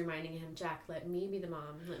always reminding him, Jack, let me be the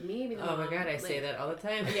mom, let me be the mom. Oh my God, I say that all the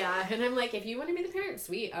time. Yeah, and I'm like, if you want to be the parent,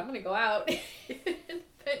 sweet, I'm gonna go out,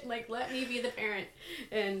 but like, let me be the parent.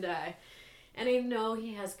 And I know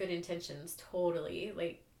he has good intentions, totally.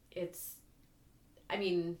 Like,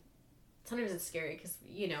 sometimes it's scary, because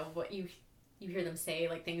what you hear them say,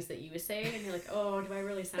 like things that you would say, and you're like, oh, do I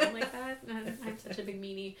really sound like that? I'm such a big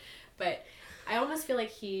meanie. But I almost feel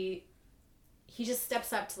like he just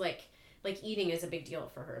steps up to like eating is a big deal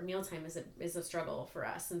for her. Mealtime is a struggle for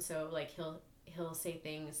us, and so like he'll say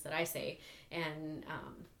things that I say, and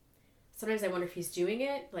sometimes I wonder if he's doing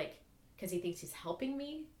it like because he thinks he's helping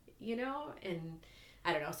me, and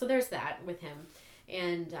I don't know. So there's that with him,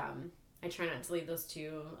 and I try not to leave those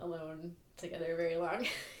two alone together very long.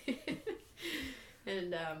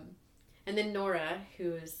 And then Nora,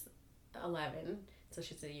 who's 11, so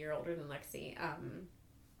she's a year older than Lexi.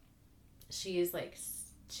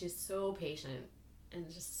 She's so patient and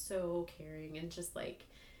just so caring, and just like,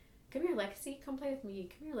 come here, Lexi, come play with me.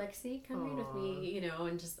 Come here, Lexi, come read with me.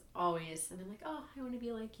 And just always. And I'm like, oh, I want to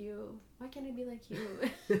be like you. Why can't I be like you?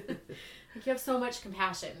 Like, you have so much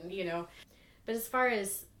compassion, But as far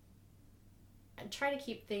as, I try to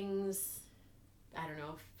keep things, I don't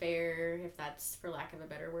know, fair, if that's for lack of a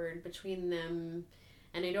better word, between them.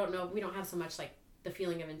 And I don't know, we don't have so much like the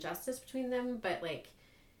feeling of injustice between them, but like,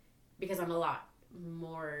 because I'm a lot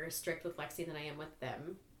more strict with Lexi than I am with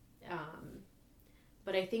them.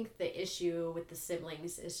 But I think the issue with the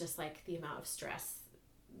siblings is just like the amount of stress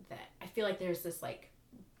that I feel like there's this like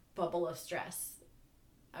bubble of stress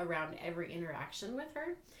around every interaction with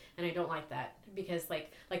her. And I don't like that, because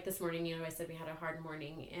like this morning, I said we had a hard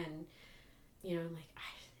morning, and,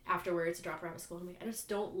 afterwards to drop her out of school, I'm like, I just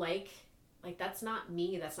don't like that's not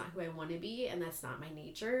me. That's not who I want to be. And that's not my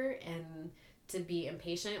nature. And to be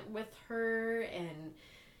impatient with her and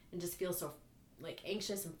just feel so like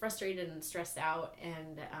anxious and frustrated and stressed out.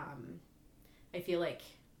 And I feel like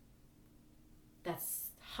that's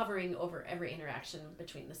hovering over every interaction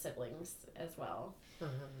between the siblings as well.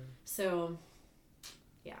 Uh-huh. So,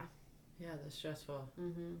 yeah. Yeah, that's stressful.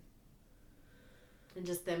 Mm-hmm. And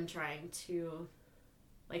just them trying to,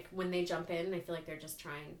 like, when they jump in, I feel like they're just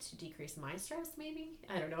trying to decrease my stress, maybe.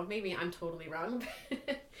 I don't know. Maybe I'm totally wrong.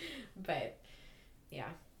 But, yeah.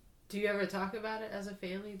 Do you ever talk about it as a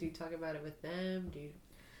family? Do you talk about it with them?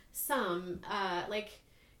 Some, like,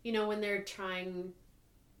 you know, when they're trying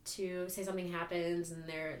to say something happens and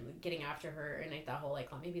they're getting after her and like that whole, like,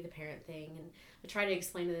 maybe the parent thing. And I try to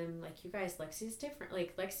explain to them, like, you guys, Lexi's different.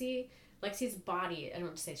 Like, Lexi's body, I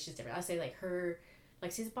don't say she's different. I'll say, like,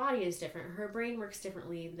 Lexi's body is different. Her brain works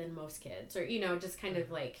differently than most kids. Or, you know, just kind of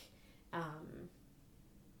like,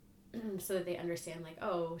 so that they understand, like,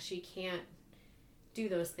 oh, she can't do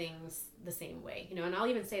those thers the same way. You know, and I'll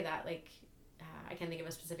even say that, like, I can't think of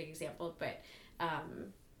a specific example, but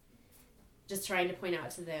just trying to point out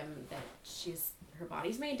to them that her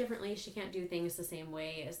body's made differently. She can't do things the same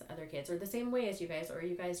way as the other kids or the same way as you guys, or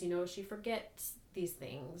you guys, you know, she forgets these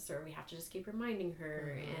things, or we have to just keep reminding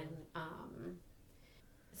her. And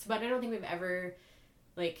but I don't think we've ever,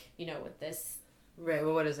 like, you know, with this. Right,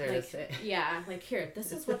 well, what is there like, to say? Yeah, like, here,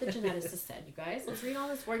 this is what the geneticist said, you guys. Let's read all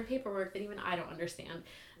this boring paperwork that even I don't understand.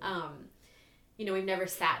 You know, we've never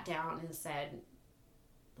sat down and said,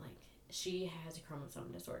 like, she has a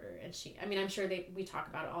chromosome disorder. And I'm sure we talk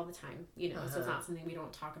about it all the time, you know, so it's not something we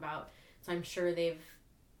don't talk about. So I'm sure they've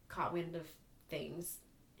caught wind of things,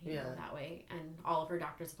 you know, that way. And all of her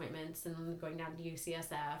doctor's appointments and going down to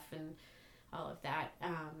UCSF and all of that.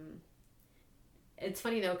 It's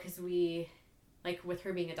funny, though, because like, with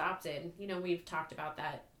her being adopted, you know, we've talked about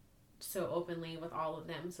that so openly with all of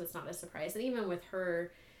them, so it's not a surprise. And even with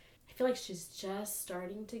her, I feel like she's just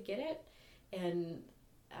starting to get it. And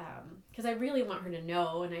because I really want her to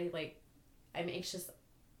know, and I'm anxious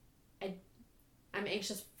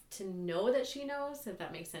to know that she knows, if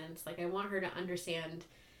that makes sense. Like, I want her to understand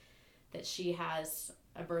that she has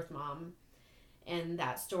a birth mom and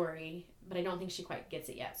that story, but I don't think she quite gets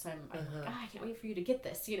it yet. So I'm like, I can't wait for you to get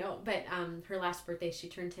this, you know. But her last birthday, she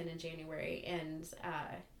turned 10 in January, and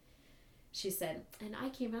she said, and I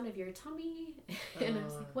came out of your tummy. And I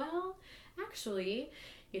was like, well, actually,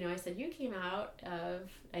 you know, I said, you came out of,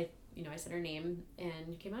 I said her name, and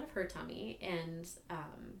you came out of her tummy, and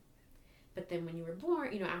but then when you were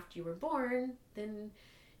born, you know, after you were born, then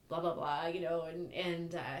blah, blah, blah, you know,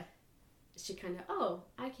 and she kind of,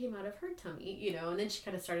 I came out of her tummy, you know, and then she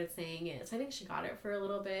kind of started saying it. So I think she got it for a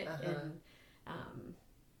little bit. And,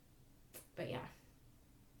 but yeah,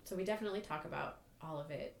 so we definitely talk about all of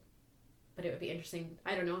it, but it would be interesting.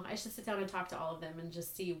 I don't know. I should sit down and talk to all of them and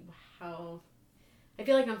just see how. I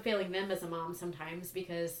feel like I'm failing them as a mom sometimes,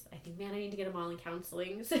 because I think, man, I need to get them all in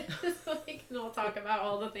counseling so they can all talk about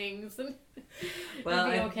all the things and well,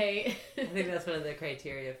 be okay. I think that's one of the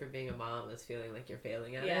criteria for being a mom, is feeling like you're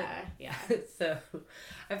failing at it. Yeah. So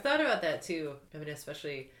I've thought about that too. I mean,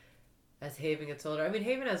 especially as Haven gets older. I mean,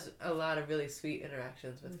 Haven has a lot of really sweet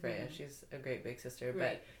interactions with Freya. She's a great big sister.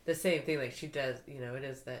 But the same thing, like, she does, you know, it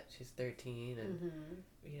is that she's 13 and,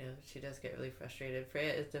 you know, she does get really frustrated.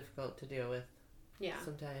 Freya is difficult to deal with. Yeah,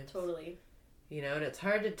 sometimes. Totally. You know, and it's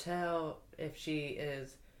hard to tell if she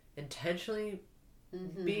is intentionally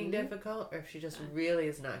being difficult or if she just really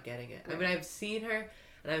is not getting it. Right. I mean, I've seen her,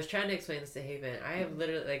 and I was trying to explain this to Haven. I have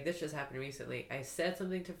literally, like, this just happened recently. I said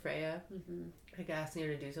something to Freya, like asking her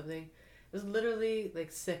to do something. It was literally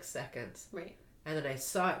like 6 seconds. Right. And then I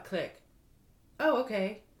saw it click. Oh,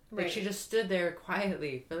 okay. Like, she just stood there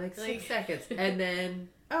quietly for like 6 seconds. And then,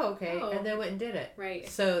 okay. And then went and did it. Right.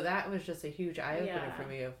 So that was just a huge eye-opener for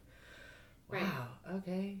me of, wow,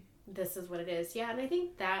 okay. This is what it is. Yeah, and I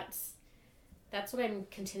think that's what I'm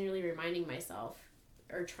continually reminding myself,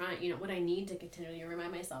 or trying, you know, what I need to continually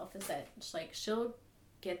remind myself is that, like, she'll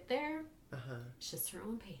get there. It's just her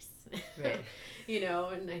own pace. Right. You know,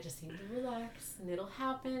 and I just need to relax, and it'll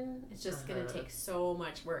happen. It's just going to take so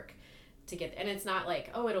much work to get there. And it's not like,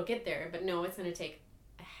 it'll get there, but no, it's going to take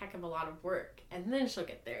a heck of a lot of work, and then she'll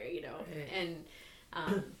get there, you know. Right. And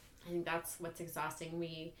I think that's what's exhausting.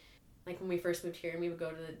 Like, when we first moved here, and we would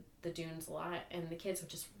go to the dunes a lot, and the kids would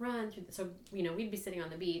just run through so, you know, we'd be sitting on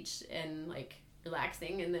the beach and, like,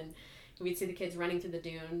 relaxing, and then we'd see the kids running through the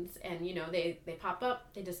dunes, and, you know, they pop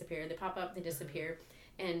up, they disappear, they pop up, they disappear.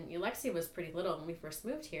 And Alexia was pretty little when we first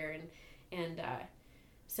moved here, and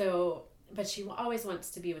so, but she always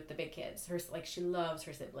wants to be with the big kids. She loves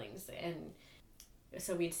her siblings, and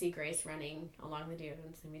so we'd see Grace running along the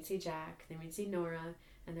dunes, and we'd see Jack, then we'd see Nora,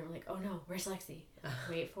 and then we're like, oh no, where's Lexi?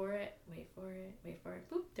 Wait for it,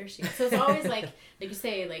 boop, there she is. So it's always like you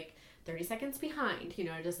say, like, 30 seconds behind,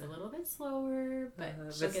 just a little bit slower, but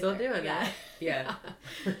she'll but get still there. doing Yeah. it. Yeah.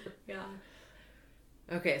 Yeah.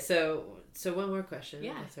 Okay, so one more question.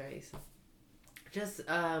 Yeah. That's right. So just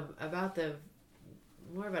about the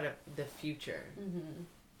future. Mm-hmm.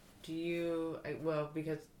 Do you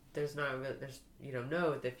because there's you don't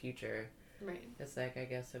know the future. Right. It's like, I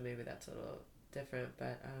guess, so maybe that's a little different,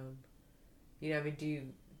 but I mean, do you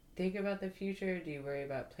think about the future? Do you worry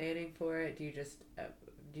about planning for it? Do you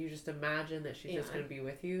just imagine that she's just going to be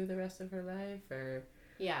with you the rest of her life, or?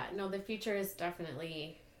 Yeah, no, the future is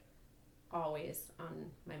definitely always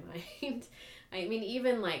on my mind. I mean,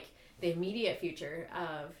 even like the immediate future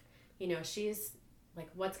of, she's like,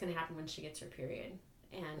 what's going to happen when she gets her period?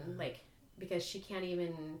 And like, because she can't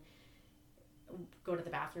even go to the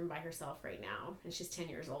bathroom by herself right now, and she's 10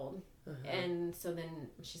 years old. And so then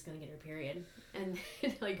she's going to get her period. And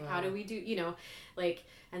like, wow. How do we do, like,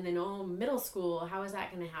 and then, middle school, how is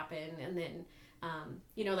that going to happen? And then,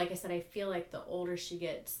 like I said, I feel like the older she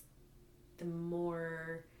gets, the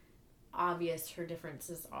more obvious her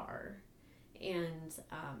differences are. And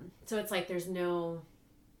so it's like there's no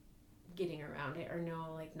getting around it, or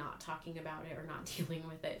no like not talking about it or not dealing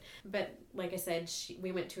with it. But like I said,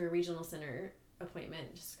 we went to a regional center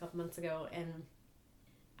appointment just a couple months ago, and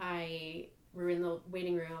we're in the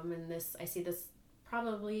waiting room, and I see this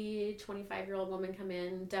probably 25-year-old woman come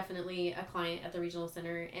in, definitely a client at the regional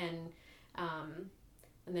center, and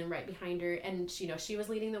then right behind her, and she was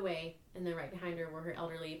leading the way, and then right behind her were her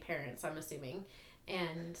elderly parents, I'm assuming.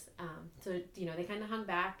 And so they kind of hung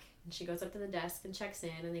back, and she goes up to the desk and checks in,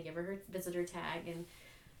 and they give her visitor tag, and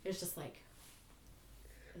it's just like,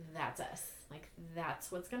 that's us, like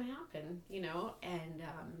that's what's gonna happen, and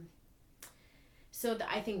so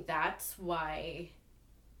I think that's why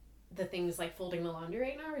the things like folding the laundry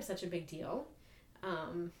right now are such a big deal,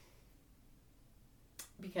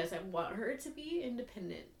 because I want her to be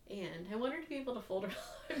independent, and I want her to be able to fold her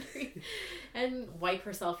laundry and wipe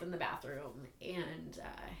herself in the bathroom, and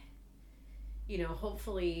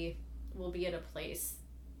hopefully we'll be at a place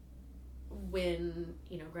when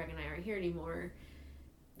Greg and I aren't here anymore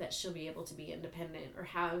that she'll be able to be independent, or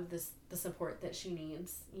have the support that she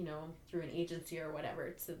needs, through an agency or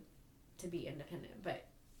whatever, to be independent. But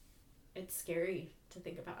it's scary to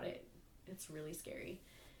think about it. It's really scary.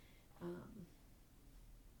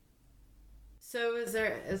 So is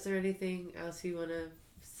there anything else you want to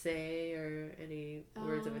say, or any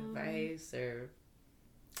words of advice, or?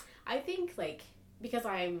 I think, like, because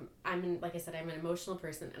like I said, I'm an emotional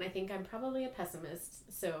person, and I think I'm probably a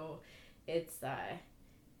pessimist, so it's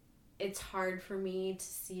hard for me to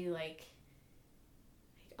see like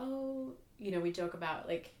we joke about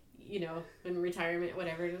like, in retirement,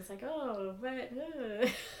 whatever, and it's like, oh, but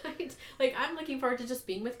like I'm looking forward to just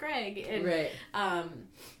being with Greg, and right.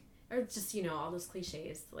 Or just, all those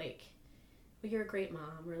cliches, like, well, you're a great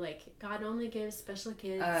mom, or like, God only gives special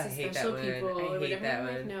kids to special people, or whatever. That I'm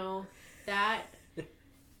one. like, no, that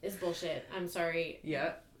is bullshit. I'm sorry.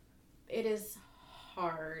 Yeah. It is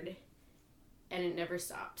hard, and it never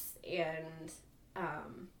stops. And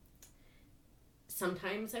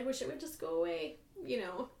sometimes I wish it would just go away,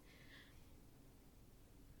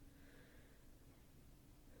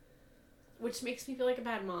 which makes me feel like a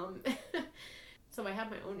bad mom. So I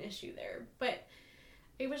have my own issue there, but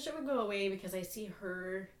I wish it would go away, because I see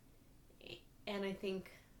her, and I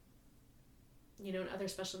think, and other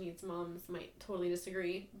special needs moms might totally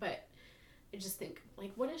disagree, but I just think,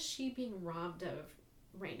 like, what is she being robbed of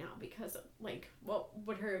right now? Because, like, what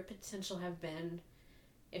would her potential have been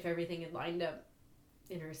if everything had lined up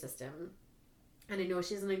in her system? And I know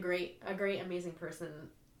she's a great, amazing person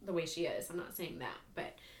the way she is. I'm not saying that,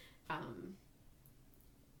 but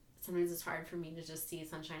sometimes it's hard for me to just see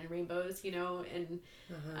sunshine and rainbows, and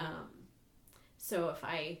so if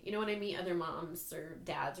I, when I meet other moms or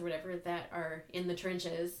dads or whatever that are in the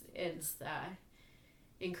trenches, it's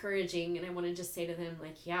encouraging, and I want to just say to them,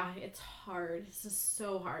 like, yeah, it's hard. This is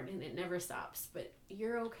so hard, and it never stops, but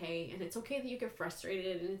you're okay, and it's okay that you get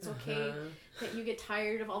frustrated, and it's okay that you get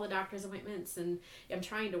tired of all the doctor's appointments, and I'm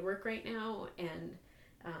trying to work right now, and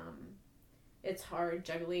it's hard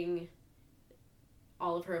juggling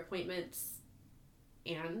all of her appointments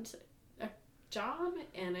and a job,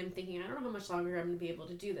 and I'm thinking, I don't know how much longer I'm going to be able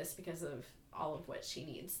to do this because of all of what she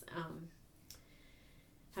needs.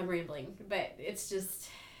 I'm rambling, but it's just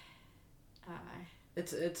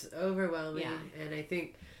it's overwhelming, yeah. And I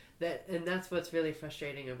think that's what's really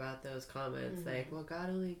frustrating about those comments, like, well, God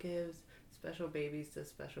only gives special babies to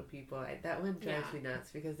special people. That one drives me nuts,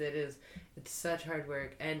 because it's such hard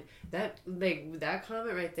work, and that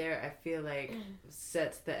comment right there, I feel like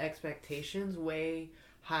sets the expectations way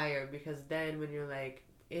higher, because then when you're like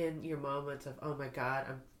in your moments of, oh my God,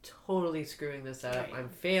 I'm totally screwing this up. Right. I'm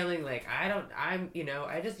failing. Like, I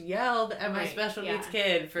just yelled at my Right. special Yeah. needs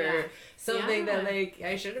kid for something Yeah. that like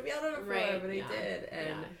I shouldn't have yelled at him for, Right. but I Yeah. did.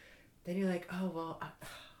 And then you're like, oh, well,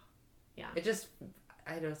 it just,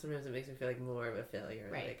 I know sometimes it makes me feel like more of a failure.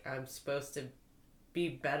 Right. Like, I'm supposed to be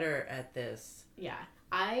better at this. Yeah.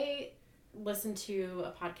 I listened to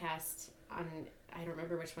a podcast on, I don't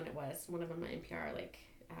remember which one it was, one of them on NPR, like,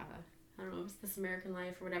 I don't know, it was This American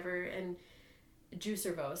Life or whatever, and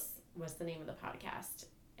Juicervos was the name of the podcast.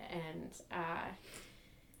 And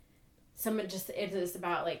it is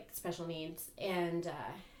about, like, special needs. And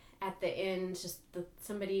at the end,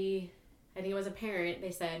 somebody, I think it was a parent,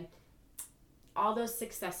 they said, all those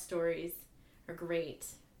success stories are great.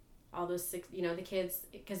 All those, the kids,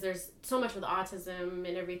 because there's so much with autism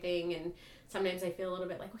and everything, and sometimes I feel a little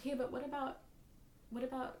bit like, okay, but what about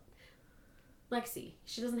Lexi?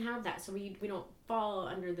 She doesn't have that, so we don't fall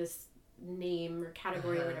under this name or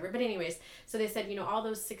category or whatever. But anyways, so they said, all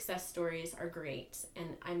those success stories are great,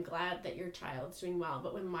 and I'm glad that your child's doing well,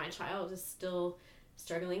 but when my child is still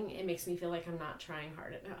struggling, it makes me feel like I'm not trying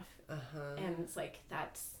hard enough. And it's like,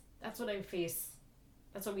 that's what I face.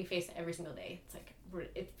 That's what we face every single day. It's like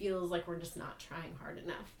it feels like we're just not trying hard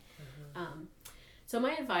enough. So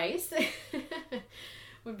my advice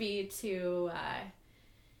would be to,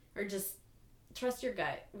 or just trust your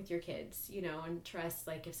gut with your kids, and trust,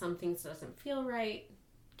 like, if something doesn't feel right,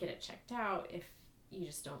 get it checked out. If you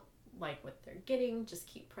just don't like what they're getting, just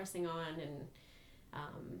keep pressing on and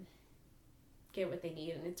get what they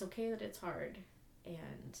need. And it's okay that it's hard,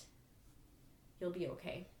 and you'll be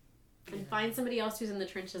okay. And find somebody else who's in the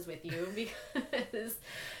trenches with you, because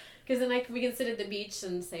then we can sit at the beach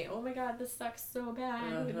and say, oh my God, this sucks so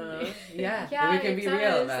bad. Yeah, we can be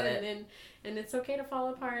real about it. And it's okay to fall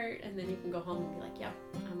apart, and then you can go home and be like, yeah,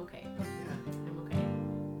 I'm okay.